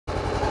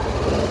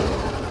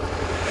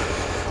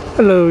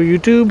Hello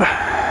YouTube,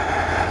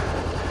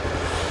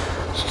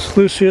 it's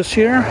Lucius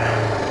here.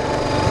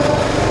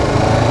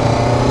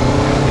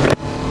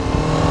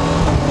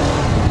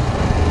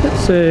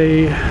 It's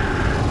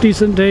a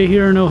decent day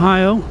here in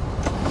Ohio,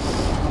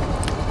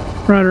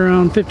 right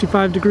around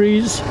 55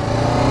 degrees.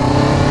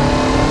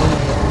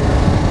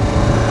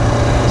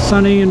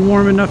 Sunny and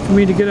warm enough for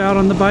me to get out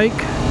on the bike.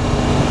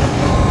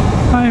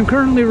 I am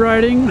currently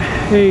riding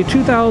a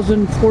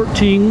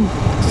 2014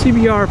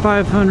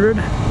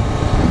 CBR500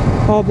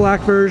 all black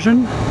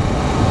version. You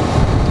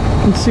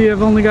can see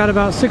I've only got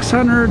about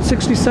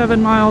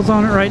 667 miles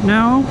on it right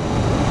now.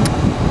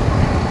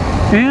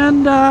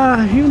 And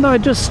even though I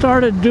just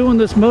started doing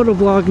this moto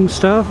vlogging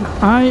stuff,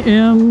 I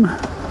am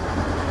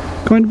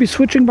going to be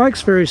switching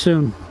bikes very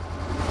soon.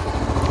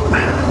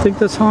 I think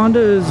this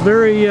Honda is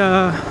very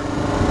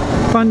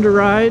fun to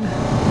ride,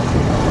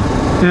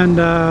 and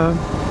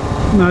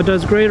it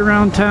does great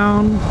around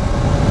town.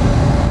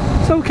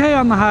 It's okay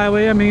on the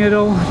highway. I mean,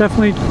 it'll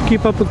definitely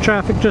keep up with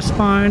traffic just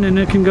fine, and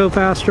it can go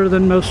faster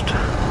than most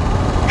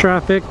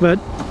traffic, but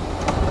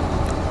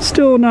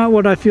still not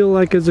what I feel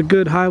like is a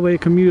good highway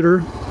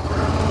commuter.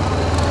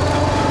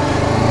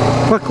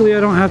 Luckily,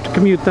 I don't have to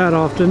commute that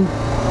often.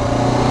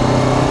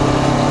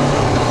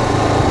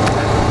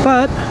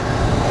 But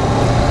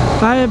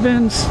I have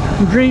been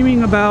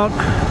dreaming about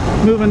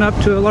moving up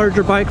to a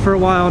larger bike for a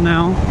while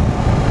now.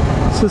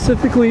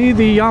 Specifically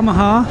the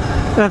Yamaha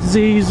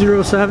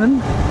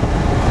FZ07.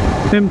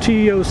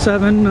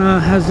 MT-07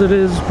 as it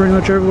is pretty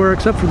much everywhere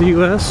except for the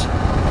US.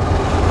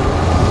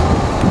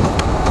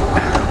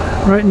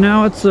 Right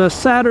now it's a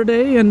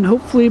Saturday, and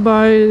hopefully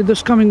by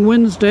this coming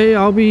Wednesday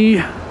I'll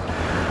be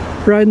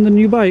riding the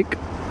new bike.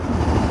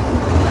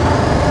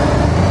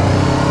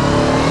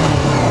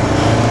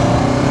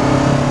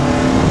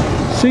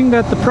 Seeing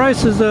that the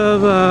prices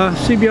of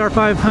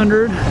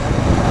CBR500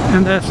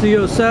 and the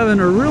FZ07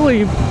 are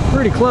really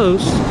pretty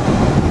close.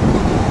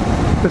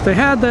 If they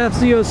had the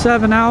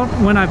FZ07 out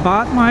when I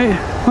bought my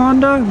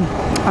Honda,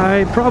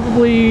 I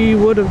probably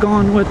would have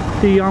gone with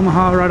the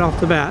Yamaha right off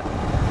the bat.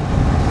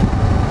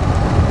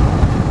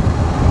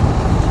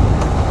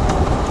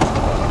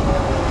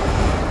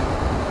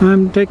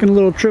 I'm taking a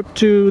little trip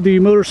to the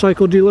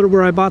motorcycle dealer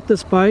where I bought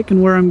this bike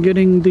and where I'm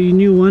getting the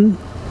new one.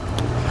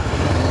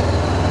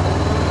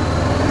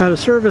 Had a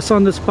service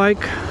on this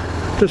bike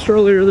just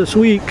earlier this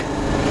week.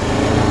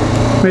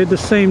 Made the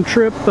same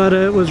trip, but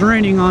it was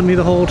raining on me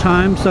the whole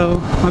time, so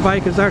my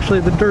bike is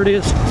actually the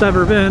dirtiest it's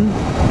ever been.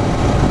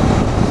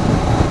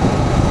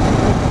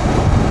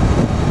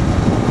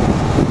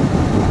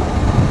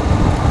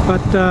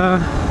 But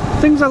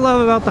things I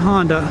love about the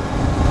Honda: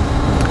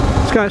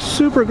 it's got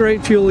super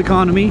great fuel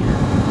economy. In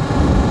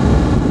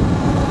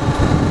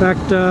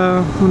fact,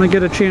 when I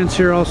get a chance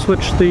here, I'll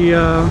switch the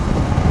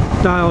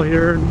dial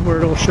here where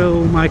it'll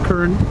show my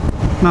current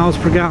miles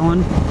per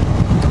gallon.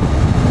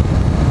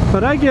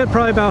 But I get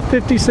probably about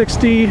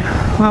 50-60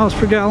 miles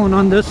per gallon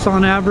on this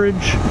on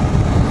average.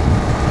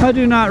 I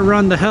do not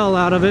run the hell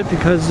out of it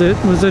because it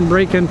was in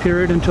break-in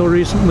period until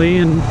recently,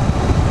 and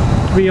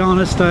to be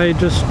honest, I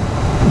just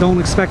don't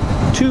expect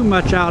too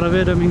much out of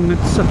it. I mean,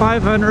 it's a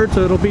 500,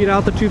 so it'll beat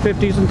out the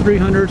 250s and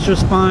 300s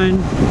just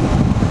fine.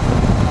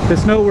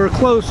 It's nowhere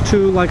close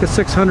to like a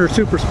 600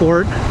 Super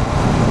Sport.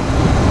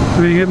 I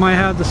mean, it might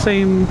have the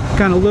same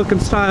kind of look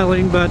and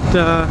styling, but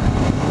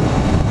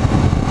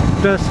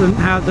doesn't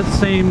have that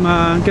same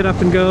get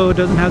up and go. It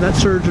doesn't have that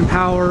surge in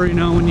power, you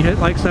know, when you hit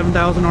like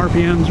 7,000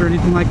 RPMs or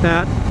anything like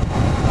that.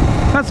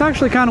 That's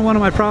actually kind of one of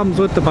my problems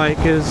with the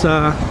bike, is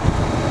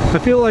I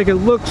feel like it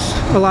looks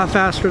a lot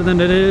faster than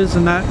it is,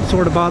 and that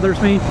sort of bothers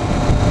me.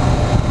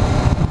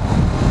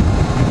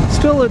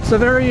 Still, it's a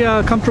very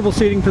comfortable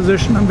seating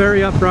position. I'm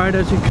very upright,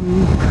 as you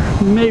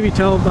can maybe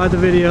tell by the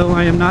video.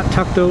 I am not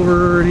tucked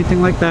over or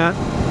anything like that,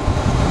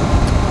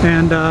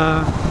 and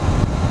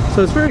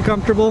so it's very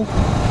comfortable.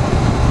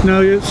 You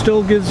know, it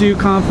still gives you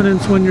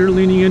confidence when you're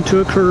leaning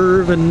into a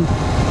curve, and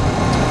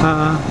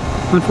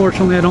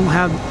unfortunately I don't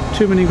have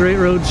too many great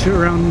roads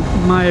around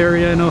my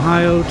area in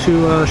Ohio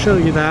to show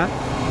you that.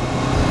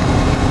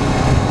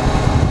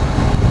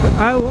 But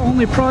I will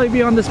only probably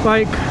be on this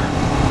bike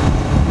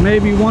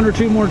maybe one or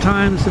two more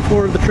times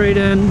before the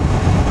trade-in,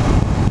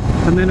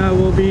 and then I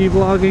will be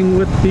vlogging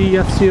with the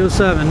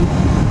FZ07.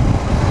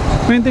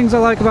 Main things I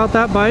like about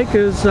that bike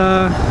is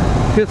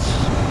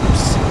it's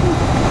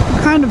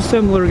kind of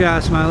similar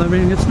gas mileage. I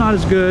mean, it's not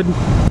as good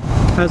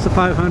as the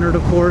 500,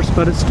 of course,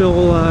 but it's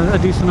still a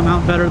decent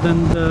amount better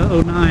than the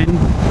 09,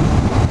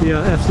 the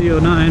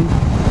FZ09.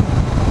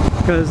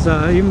 Because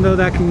even though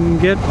that can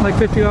get like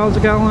 50 miles a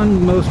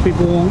gallon, most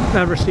people won't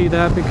ever see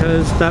that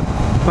because that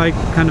bike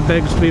kind of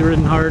begs to be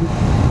ridden hard.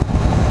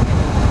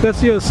 The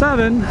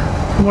FZ07,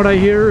 from what I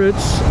hear,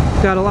 it's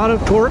got a lot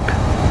of torque.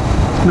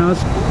 You know,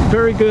 it's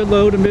very good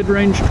low to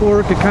mid-range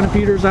torque. It kind of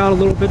peters out a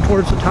little bit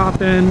towards the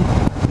top end.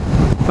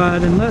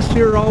 But unless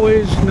you're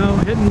always, you know,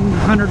 hitting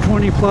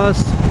 120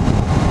 plus,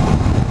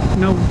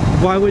 you know,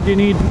 why would you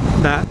need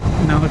that?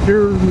 You know, if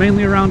you're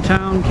mainly around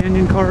town,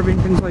 canyon carving,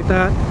 things like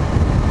that,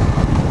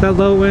 that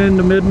low end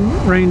to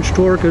mid-range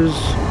torque is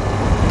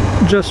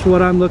just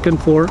what I'm looking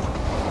for.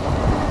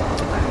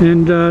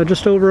 In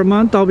just over a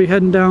month, I'll be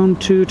heading down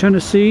to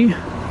Tennessee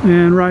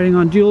and riding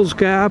on Deals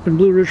Gap and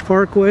Blue Ridge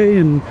Parkway,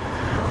 and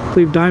I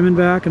believe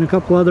Diamondback and a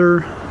couple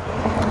other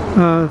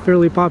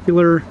fairly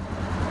popular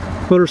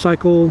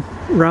motorcycle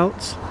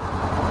routes.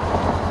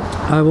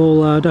 I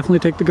will definitely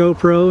take the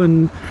GoPro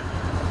and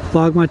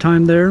vlog my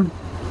time there.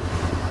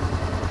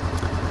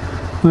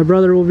 My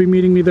brother will be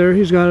meeting me there.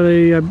 He's got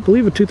a, I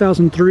believe, a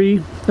 2003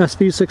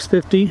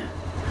 SV650.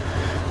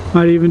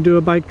 Might even do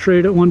a bike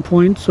trade at one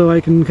point, so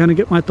I can kind of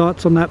get my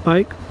thoughts on that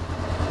bike.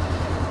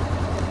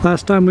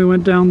 Last time we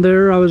went down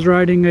there, I was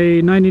riding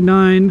a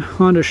 99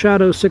 Honda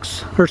Shadow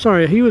 6, or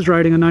sorry, he was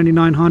riding a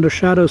 99 Honda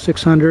Shadow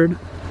 600.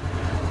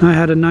 And I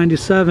had a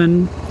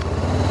 97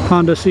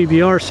 Honda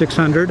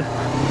CBR500.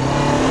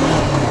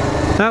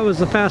 That was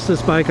the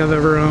fastest bike I've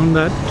ever owned.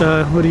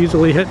 That would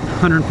easily hit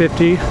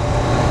 150.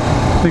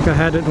 I think I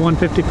had it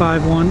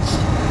 155 once.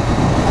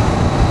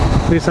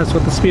 At least that's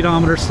what the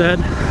speedometer said.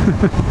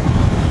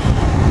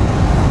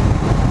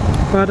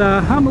 But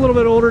I'm a little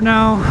bit older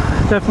now.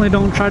 Definitely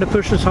don't try to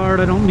push as hard.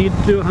 I don't need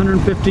to do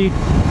 150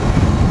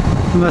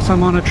 unless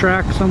I'm on a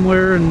track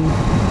somewhere, and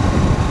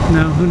you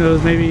know, who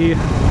knows, maybe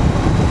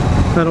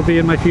that'll be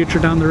in my future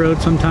down the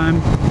road sometime.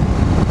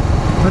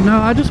 But no,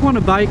 I just want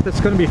a bike that's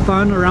going to be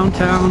fun around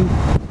town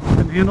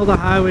and handle the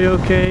highway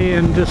okay,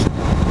 and just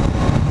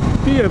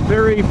be a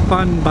very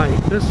fun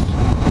bike.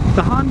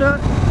 The Honda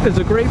is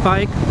a great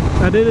bike,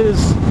 but it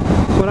is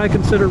what I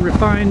consider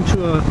refined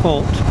to a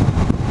fault.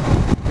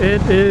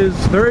 It is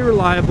very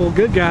reliable,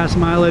 good gas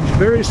mileage,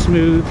 very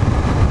smooth,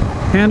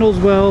 handles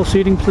well,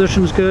 seating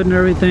position's good and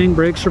everything,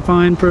 brakes are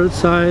fine for its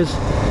size.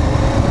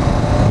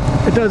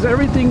 It does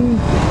everything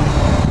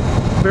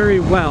very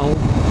well,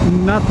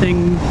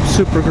 nothing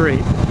super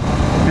great.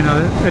 You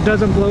know, it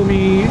doesn't blow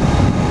me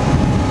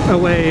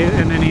away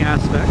in any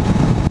aspect.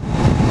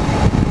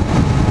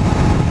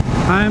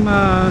 I'm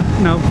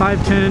you know,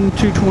 5'10",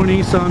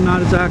 220, so I'm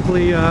not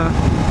exactly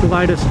the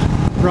lightest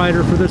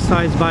rider for this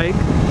size bike.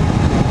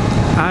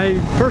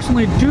 I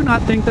personally do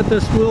not think that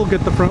this will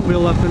get the front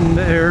wheel up in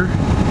the air.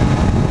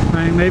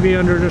 I mean, maybe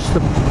under just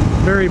the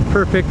very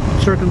perfect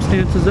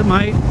circumstances it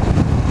might.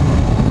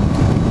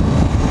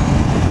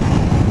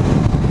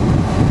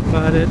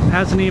 But it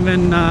hasn't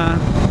even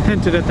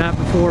hinted at that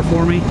before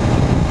for me.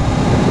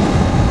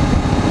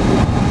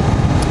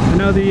 I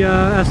know the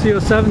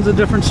SC07's a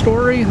different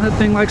story. That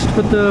thing likes to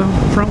put the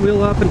front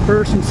wheel up in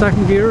first and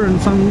second gear,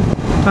 and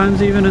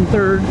sometimes even in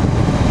third.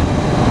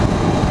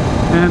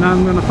 And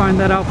I'm going to find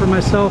that out for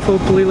myself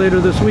hopefully later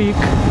this week.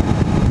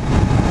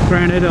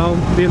 Granted, I'll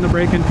be in the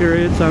break-in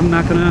period, so I'm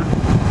not going to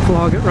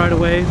vlog it right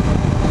away.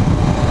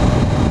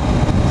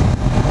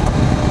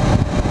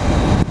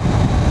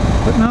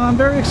 But no, I'm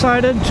very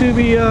excited to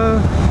be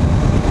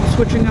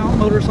switching out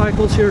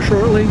motorcycles here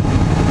shortly.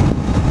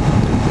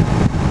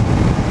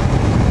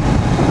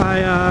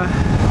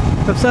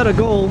 I've set a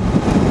goal.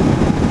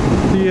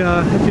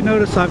 If you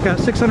notice, I've got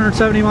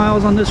 670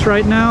 miles on this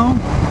right now,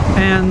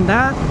 and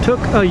that took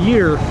a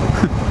year,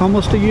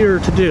 almost a year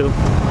to do.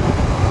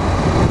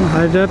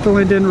 I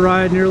definitely didn't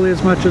ride nearly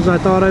as much as I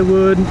thought I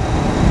would,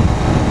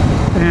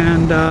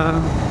 and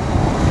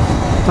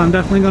I'm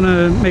definitely going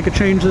to make a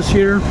change this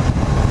year.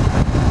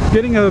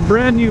 Getting a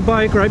brand new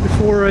bike right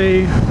before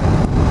a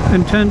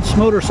intense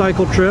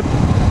motorcycle trip,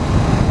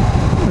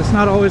 it's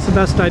not always the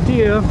best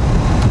idea,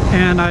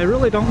 and I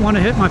really don't want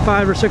to hit my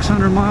 500 or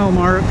 600 mile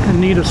mark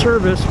and need a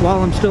service while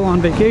I'm still on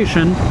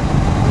vacation.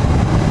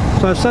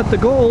 So I've set the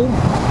goal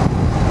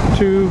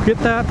to get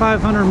that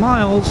 500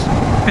 miles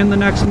in the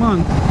next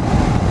month,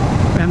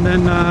 and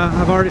then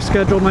I've already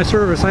scheduled my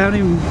service. I haven't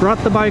even brought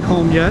the bike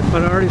home yet,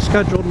 but I already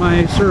scheduled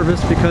my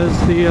service because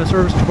the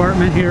service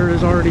department here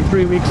is already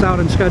 3 weeks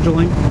out in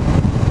scheduling.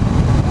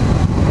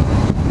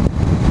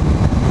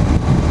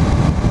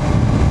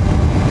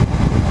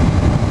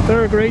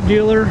 They're a great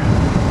dealer.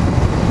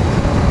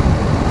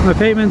 My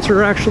payments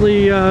are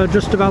actually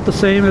just about the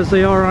same as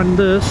they are on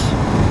this,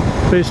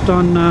 based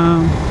on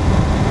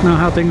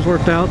how things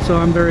worked out, so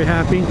I'm very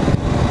happy.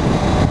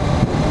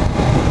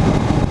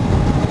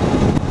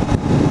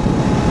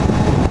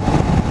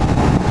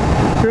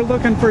 If you're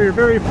looking for your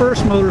very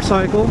first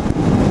motorcycle,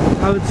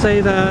 I would say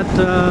that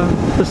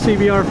the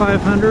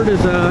CBR500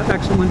 is an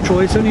excellent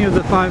choice. Any of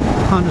the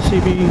Honda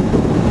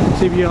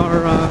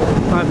CBR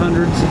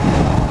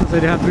 500s, because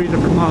they'd have 3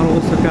 different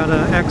models. They've got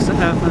an X, an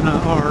F, and an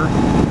R.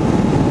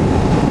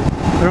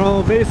 They're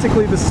all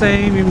basically the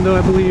same, even though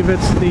I believe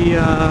it's the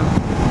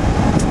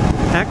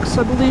X,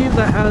 I believe,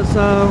 that has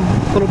a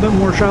little bit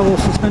more travel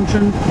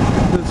suspension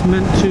that's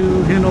meant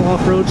to handle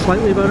off-road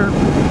slightly better.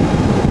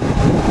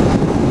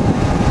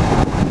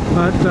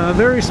 But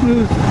very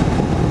smooth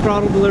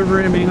throttle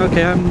delivery. I mean,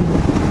 okay,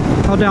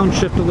 I'll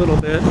downshift a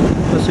little bit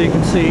just so you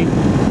can see.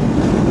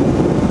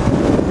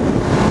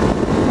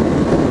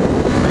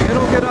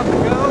 It'll get up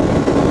and go,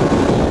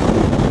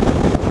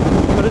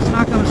 but it's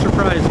not going to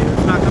surprise you.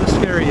 It's not going to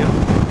scare you.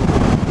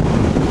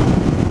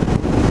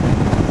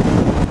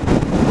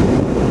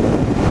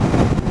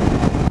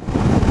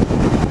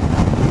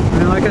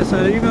 like I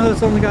said, even though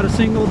it's only got a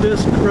single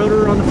disc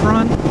rotor on the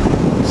front,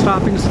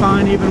 stopping's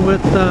fine even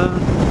with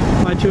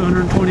my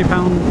 220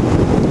 pound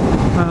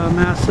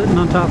mass sitting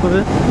on top of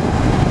it.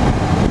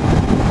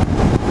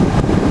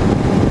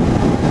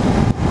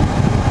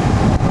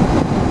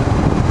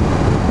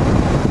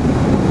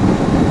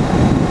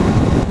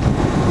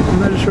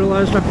 And I just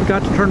realized I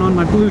forgot to turn on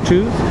my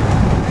Bluetooth.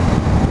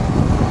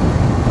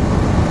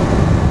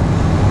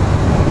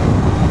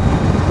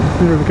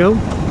 There we go.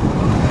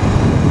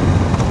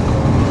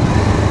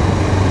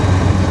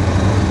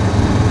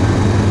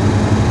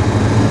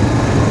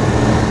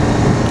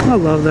 I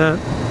love that.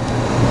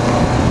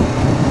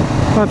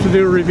 I'll have to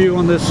do a review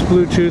on this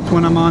Bluetooth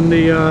when I'm on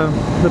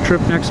the trip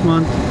next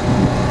month.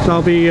 So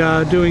I'll be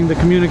doing the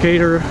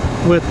communicator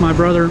with my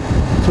brother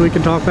so we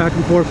can talk back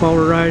and forth while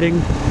we're riding.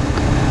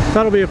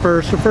 That'll be a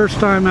first. The first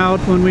time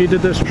out when we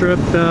did this trip,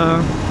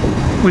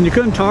 when you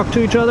couldn't talk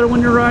to each other when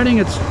you're riding,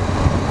 it's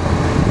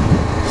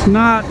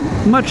not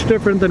much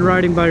different than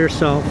riding by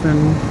yourself.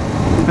 And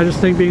I just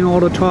think being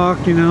able to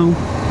talk, you know,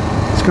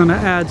 it's going to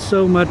add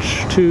so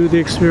much to the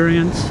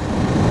experience.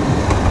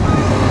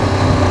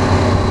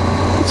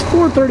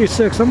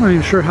 4:36. I'm not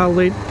even sure how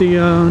late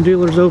the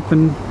dealer's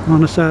open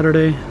on a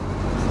Saturday.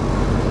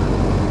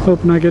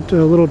 Hoping I get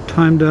a little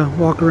time to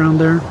walk around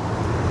there.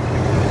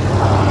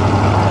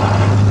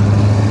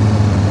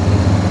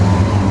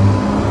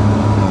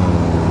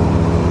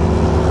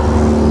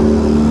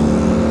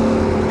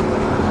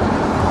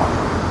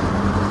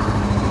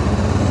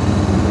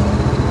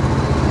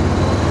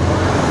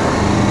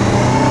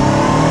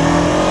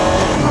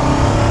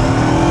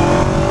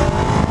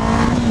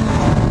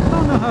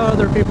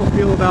 People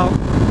feel about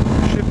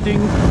shifting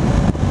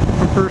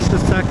from first to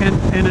second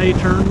in a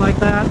turn like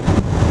that.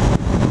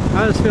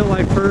 I just feel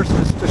like first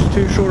is just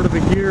too short of a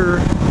gear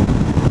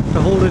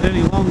to hold it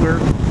any longer.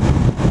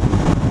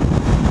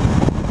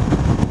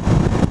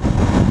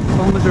 As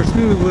long as they're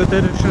smooth with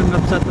it, it shouldn't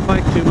upset the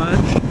bike too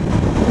much.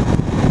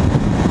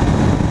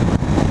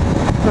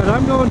 But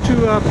I'm going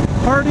to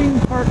Harding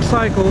Park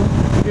Cycle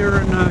here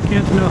in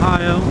Canton,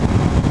 Ohio.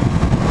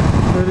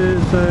 It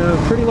is a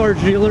pretty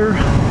large dealer.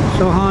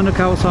 So Honda,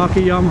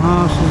 Kawasaki,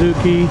 Yamaha,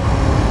 Suzuki,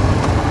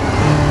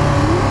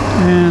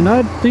 and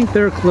I think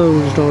they're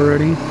closed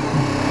already.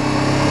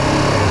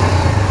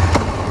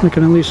 I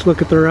can at least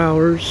look at their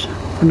hours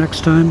for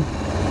next time.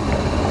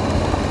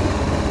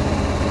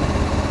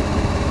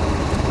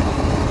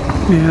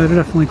 Yeah, they're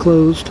definitely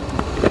closed.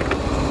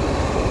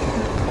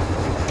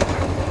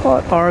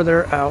 What are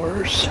their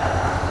hours?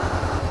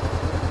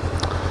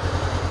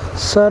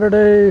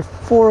 Saturday,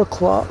 4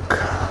 o'clock.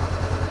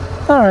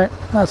 Alright,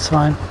 that's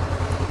fine.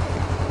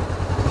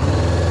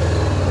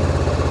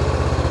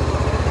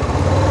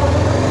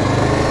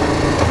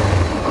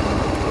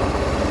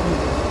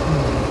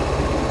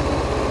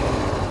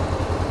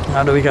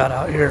 How do we got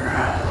out here?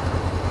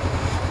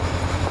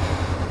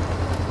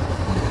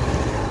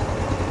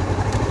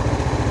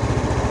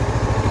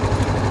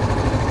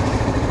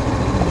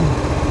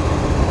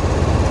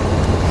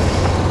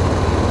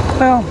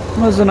 Well,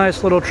 it was a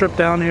nice little trip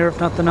down here, if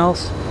nothing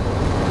else.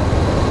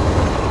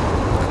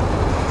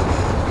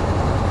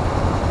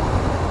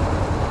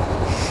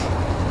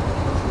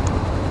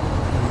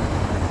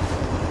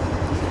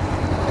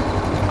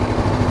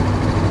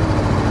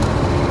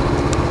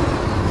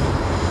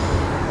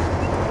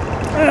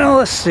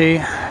 Let's see,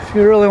 if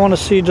you really want to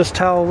see just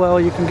how well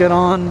you can get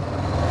on,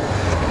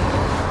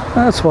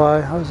 that's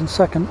why I was in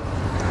second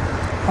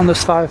on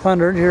this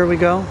 500. Here we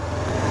go.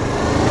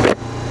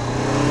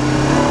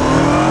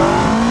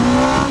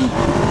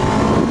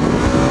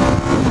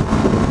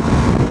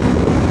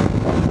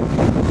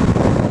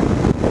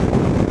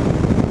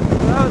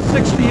 That was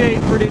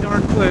 68, pretty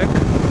darn quick.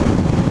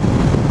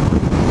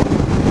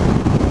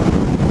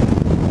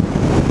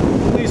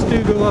 These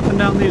do go up and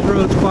down these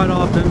roads quite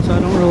often, so I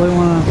don't really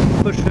want to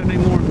push it any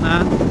more than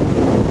that.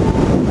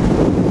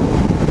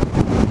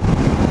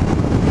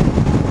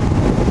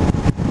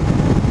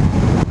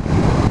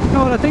 You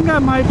know what, I think I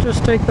might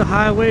just take the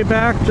highway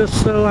back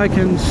just so I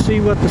can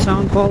see what the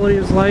sound quality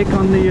is like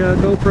on the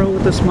GoPro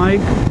with this mic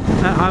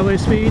at highway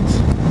speeds.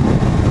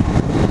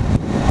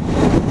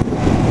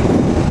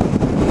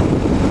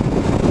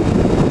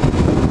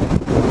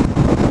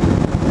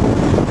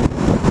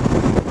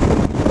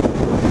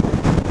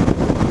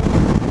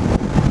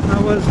 I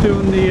was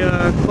doing the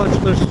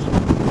clutchless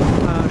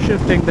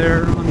shifting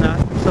there on that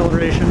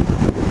acceleration.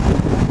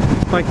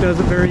 This bike does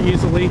it very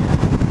easily.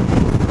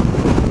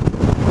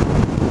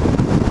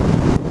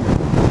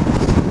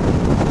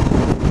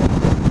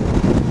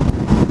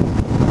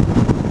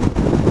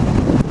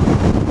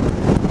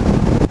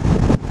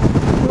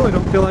 I really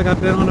don't feel like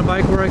I've been on a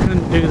bike where I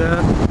couldn't do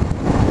that.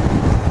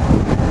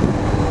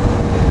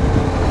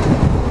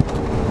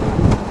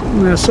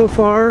 Now, so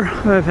far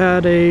I've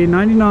had a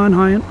 99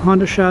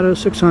 Honda Shadow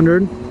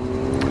 600,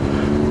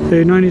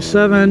 a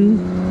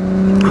 97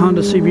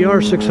 Honda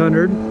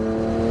CBR500.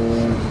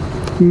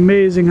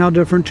 Amazing how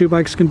different two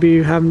bikes can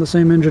be having the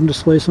same engine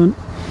displacement.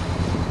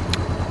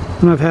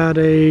 And I've had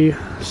a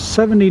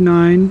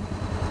 79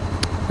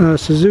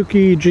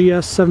 Suzuki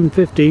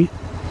GS750.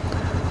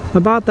 I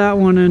bought that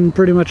one in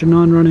pretty much a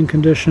non-running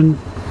condition,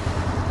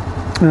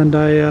 and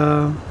I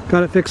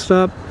got it fixed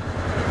up.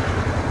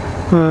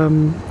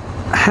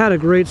 Had a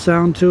great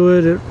sound to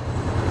it. It,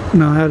 you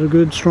know, had a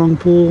good strong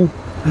pull.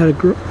 It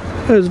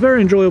was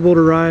very enjoyable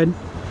to ride.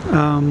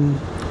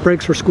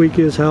 Brakes were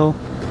squeaky as hell,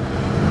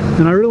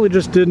 and I really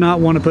just did not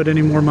want to put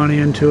any more money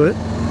into it.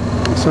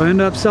 So I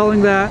ended up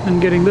selling that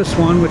and getting this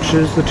one, which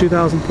is the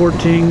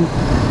 2014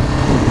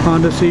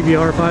 Honda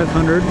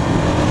CBR500.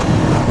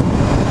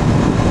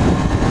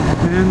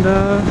 And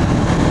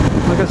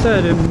like I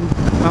said, in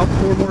about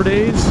 4 more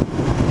days,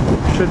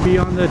 should be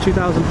on the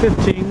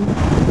 2015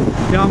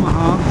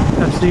 Yamaha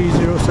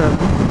FZ07.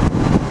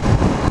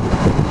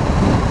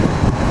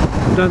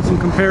 I've done some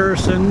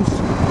comparisons.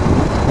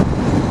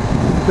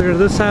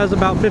 This has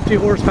about 50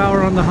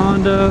 horsepower on the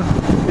Honda.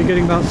 Be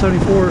getting about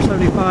 74 or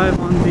 75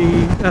 on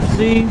the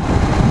FZ.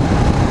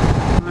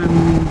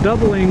 I'm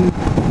doubling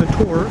the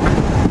torque.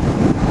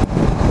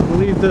 I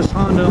believe this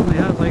Honda only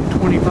has like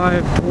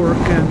 25 torque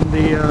and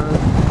the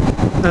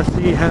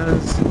FZ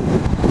has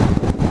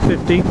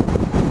 50,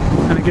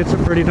 and it gets it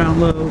pretty down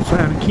low, so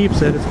and it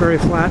keeps it. It's very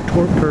flat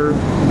torque curve.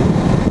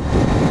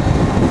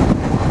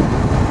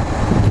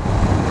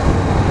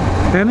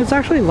 And it's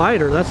actually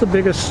lighter. That's the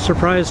biggest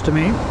surprise to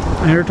me.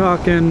 And you're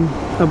talking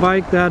a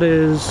bike that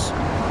is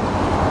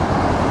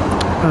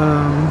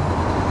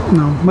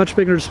much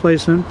bigger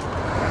displacement.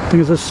 I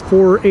think it's a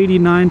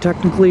 489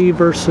 technically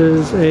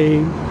versus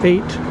a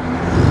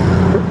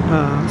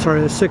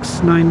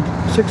 689.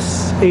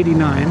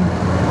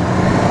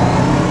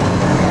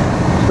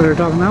 So you're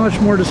talking that much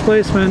more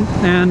displacement,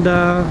 and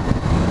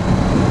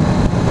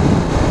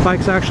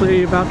bike's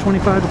actually about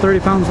 25 to 30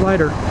 pounds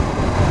lighter.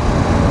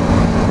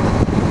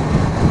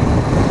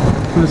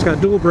 And it's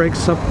got dual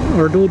brakes up,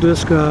 or dual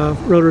disc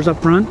rotors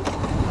up front,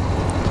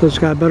 so it's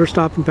got better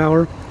stopping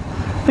power.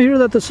 I hear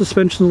that the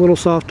suspension's a little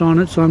soft on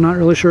it, so I'm not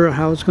really sure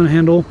how it's going to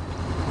handle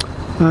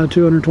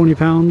 220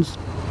 pounds.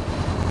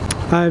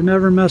 I've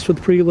never messed with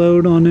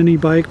preload on any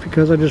bike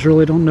because I just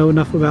really don't know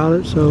enough about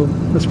it, so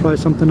that's probably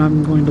something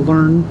I'm going to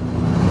learn.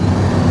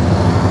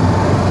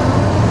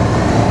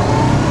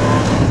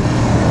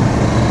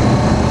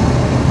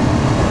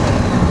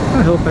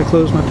 I hope I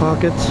closed my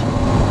pockets.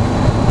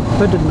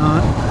 I did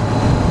not.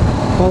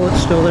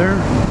 Wallet's still there.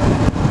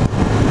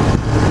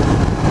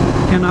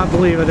 Cannot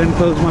believe I didn't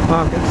close my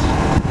pockets.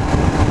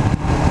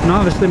 And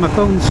obviously my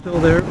phone's still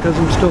there because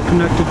I'm still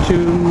connected to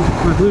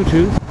my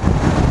Bluetooth.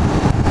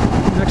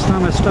 Next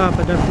time I stop,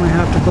 I definitely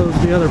have to close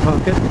the other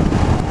pocket.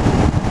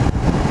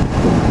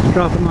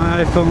 Dropping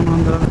my iPhone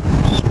on the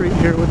street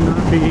here would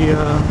not be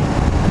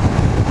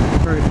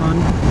very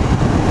fun.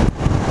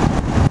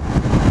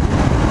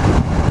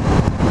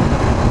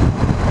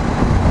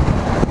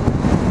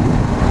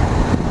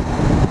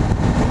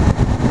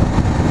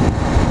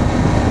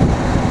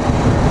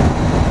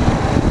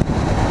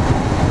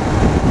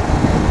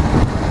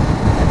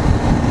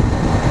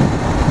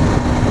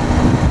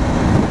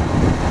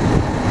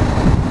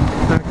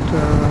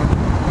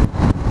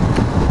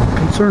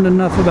 Concerned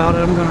enough about it,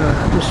 I'm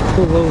gonna just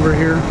pull over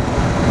here.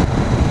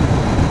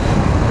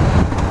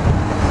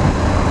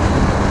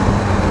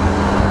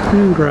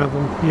 And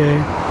gravel,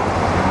 yay.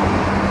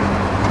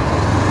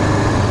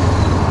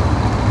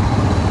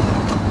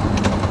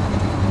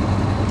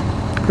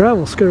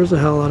 Gravel scares the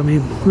hell out of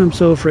me. I'm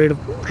so afraid of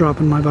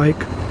dropping my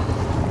bike.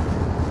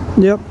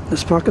 Yep,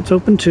 this pocket's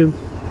open too.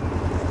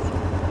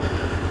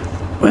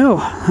 Well,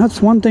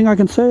 that's one thing I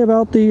can say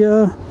about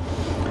the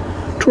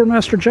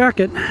Tourmaster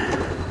jacket.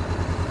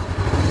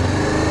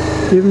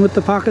 Even with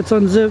the pockets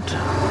unzipped,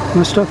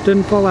 my stuff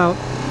didn't fall out.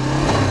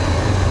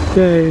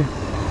 Yay.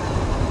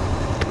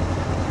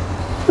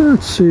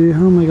 Let's see,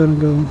 how am I gonna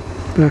go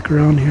back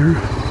around here?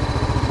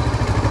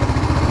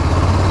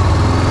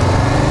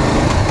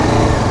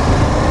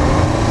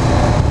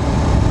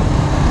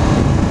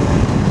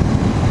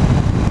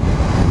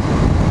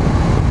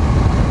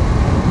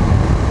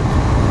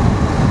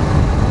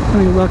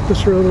 Any luck,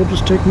 this road will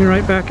just take me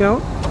right back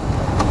out.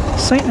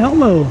 St.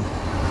 Elmo.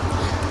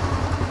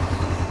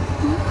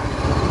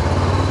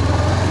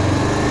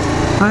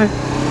 Hi. I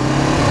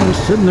was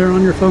sitting there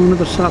on your phone at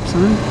the stop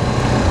sign.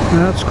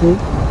 That's cool.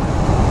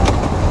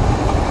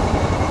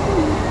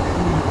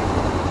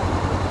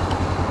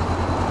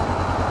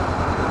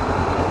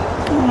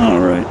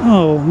 Alright.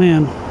 Oh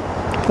man.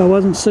 If I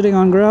wasn't sitting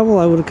on gravel,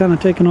 I would have kind of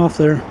taken off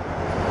there.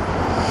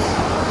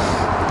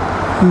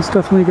 That's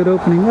definitely a good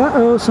opening.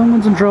 Uh-oh,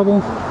 someone's in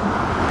trouble.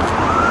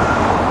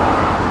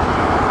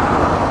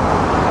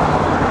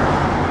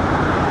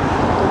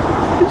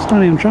 It's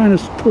not even trying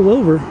to pull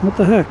over. What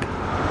the heck?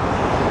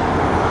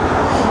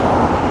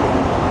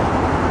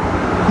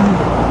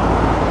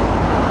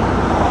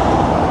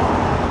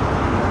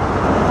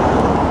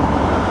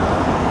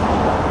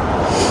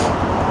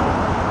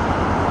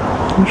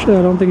 Actually,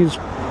 I don't think he's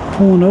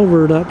pulling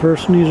over that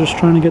person. He's just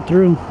trying to get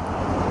through.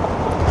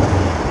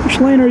 Which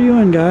lane are you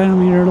in, guy? I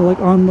mean, you're like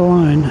on the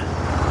line.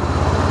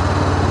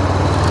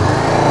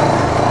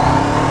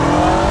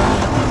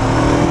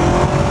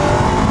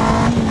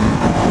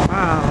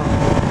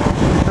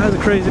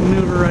 crazy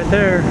maneuver right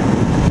there.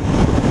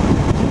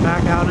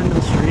 Back out into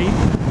the street.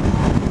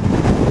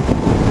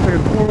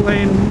 There's a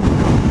 4-lane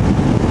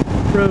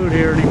road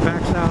here, and he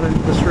backs out into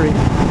the street.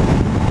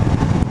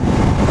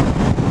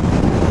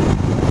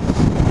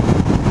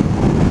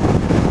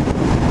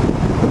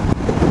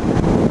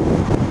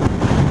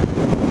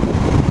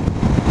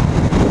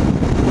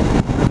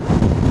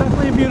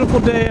 Definitely a beautiful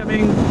day. I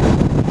mean,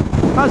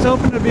 I was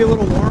hoping it'd be a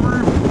little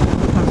warmer.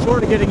 I'm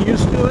sort of getting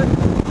used to it.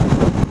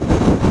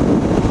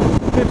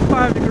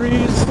 55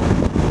 degrees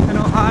in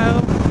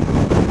Ohio.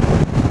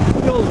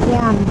 Feels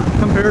warm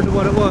compared to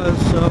what it was,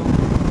 so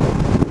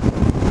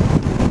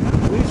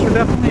police are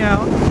definitely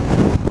out. I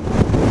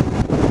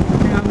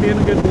think I'm being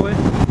a good boy.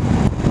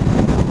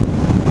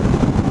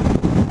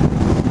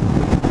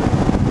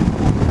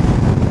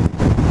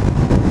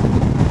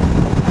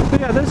 So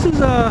yeah, this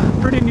is a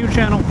pretty new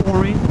channel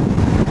for me,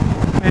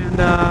 and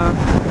I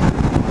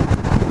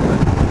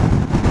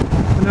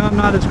know I'm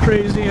not as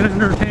crazy and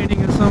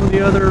entertaining as some of the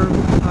other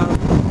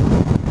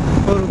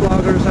moto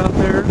bloggers out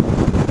there.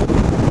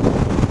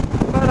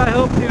 But I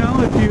hope, you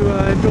know, if you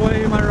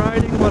enjoy my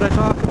riding, what I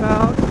talk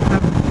about,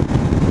 have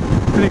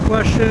any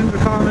questions or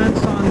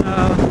comments on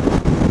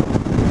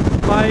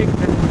bike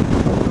and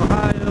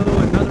Ohio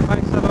and other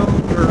bikes I've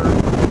owned, or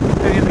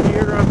any of the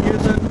gear I'm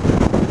using,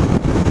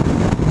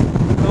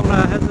 don't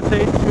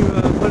hesitate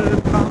to put it in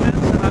the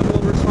comments and I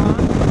will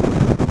respond.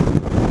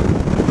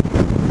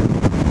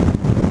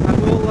 I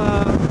will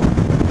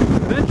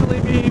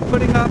eventually be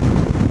putting up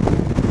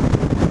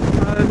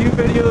new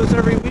videos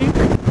every week.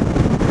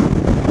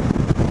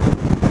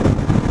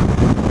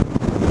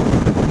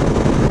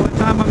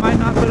 I might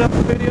not put up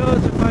the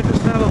videos if I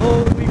just have a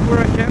whole week where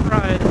I can't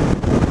ride.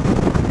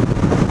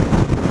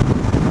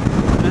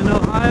 In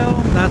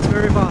Ohio, that's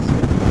very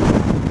possible.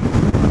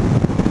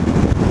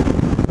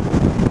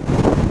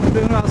 I'm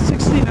doing about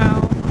 60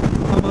 now,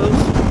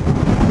 almost.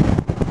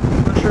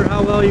 Not sure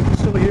how well you can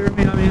still hear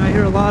me. I mean, I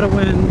hear a lot of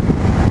wind.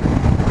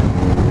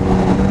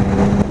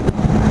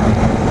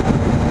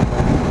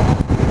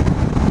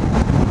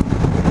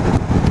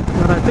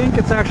 But I think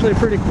it's actually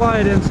pretty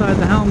quiet inside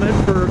the helmet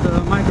for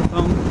the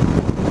microphone.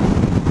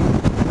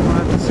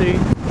 See.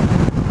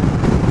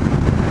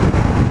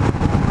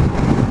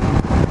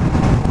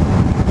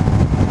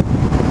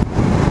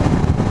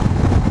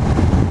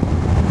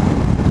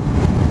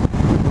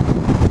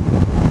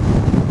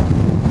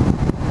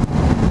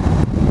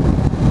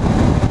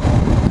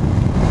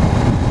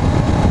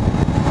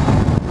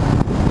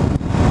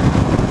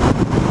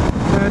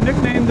 I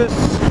nicknamed this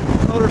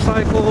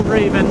motorcycle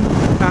Raven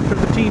after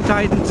the Teen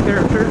Titans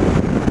character.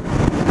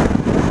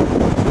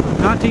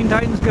 Not Teen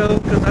Titans Go,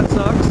 because that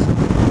sucks.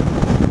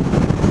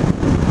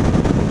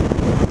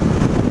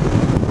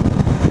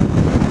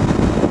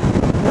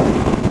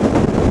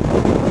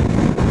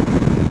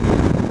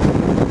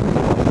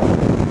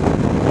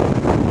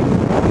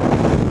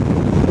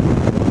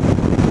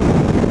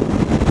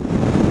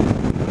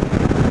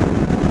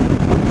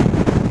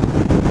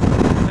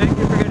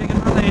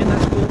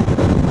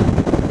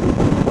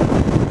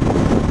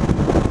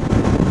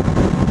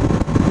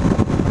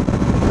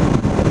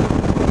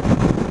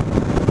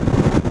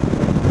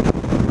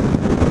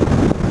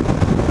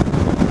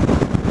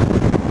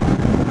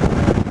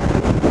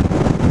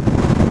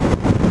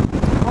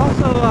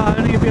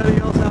 Anybody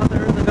else out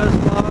there that does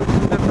vlogs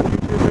and different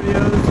YouTube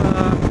videos,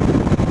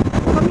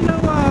 let me know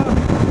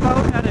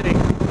about editing.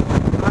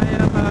 I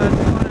am going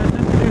to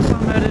attempt to do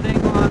some editing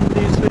on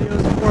these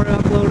videos before I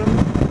upload them,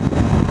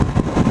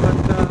 but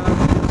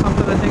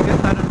something I think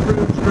that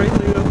improves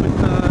greatly with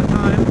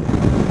time.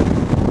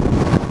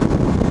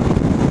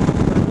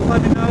 Just let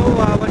me know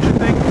what you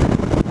think of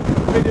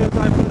the videos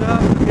I put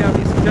up. If you have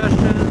any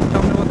suggestions,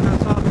 tell me what kind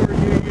of software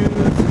you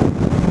use.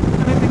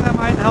 Anything that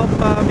might help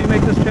me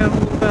make this channel a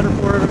little better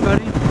for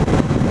everybody.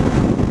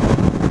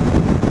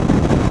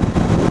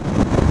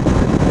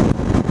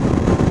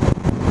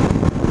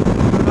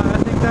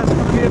 I think that's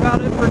going to be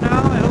about it for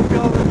now. I hope you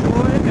all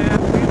enjoy,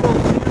 and we will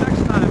see you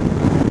next time.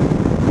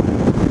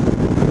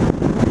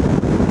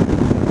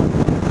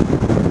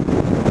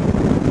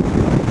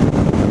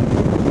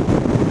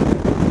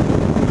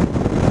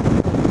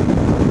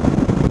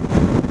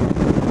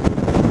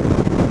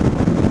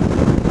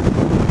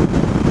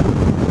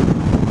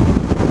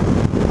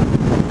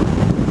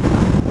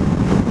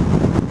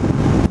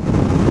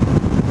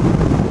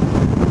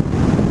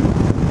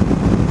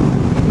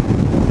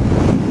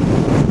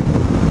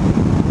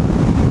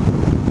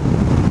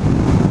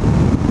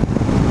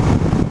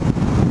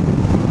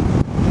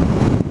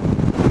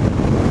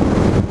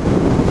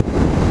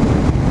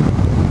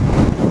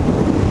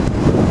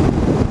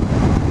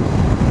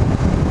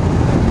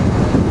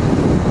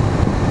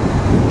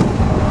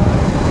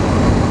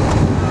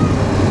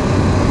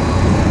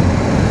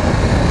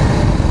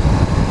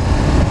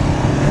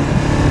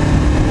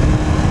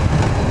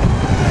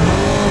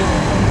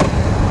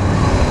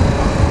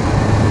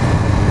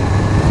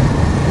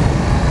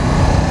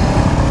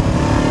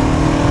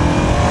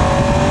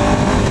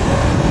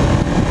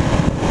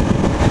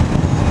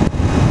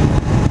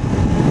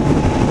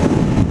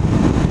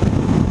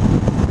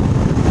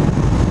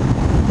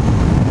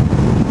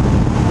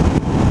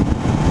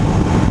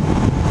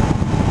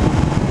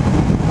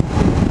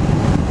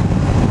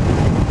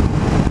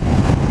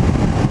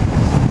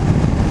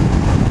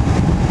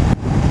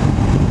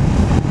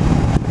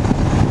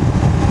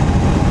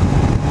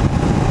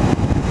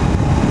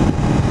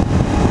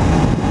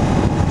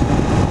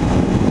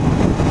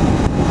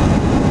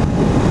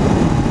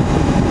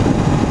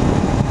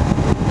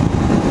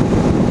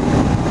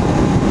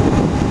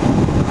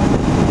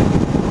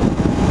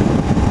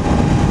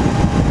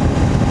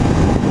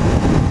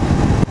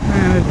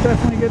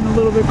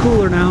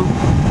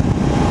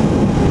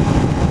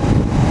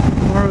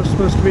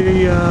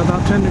 be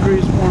about 10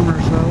 degrees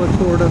warmer, so I look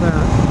forward to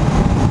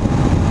that.